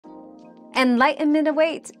Enlightenment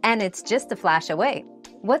awaits, and it's just a flash away.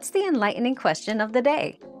 What's the enlightening question of the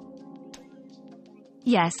day?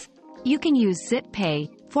 Yes, you can use Zip Pay,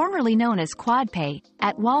 formerly known as QuadPay,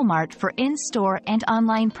 at Walmart for in-store and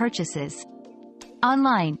online purchases.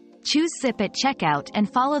 Online, choose Zip at checkout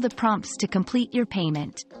and follow the prompts to complete your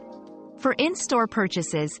payment. For in-store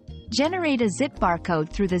purchases, generate a Zip barcode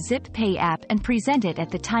through the Zip Pay app and present it at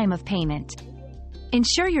the time of payment.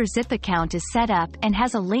 Ensure your Zip account is set up and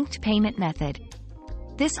has a linked payment method.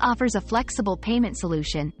 This offers a flexible payment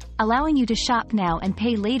solution, allowing you to shop now and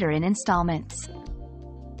pay later in installments.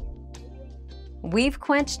 We've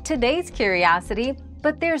quenched today's curiosity,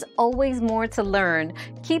 but there's always more to learn.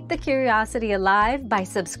 Keep the curiosity alive by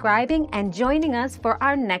subscribing and joining us for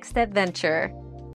our next adventure.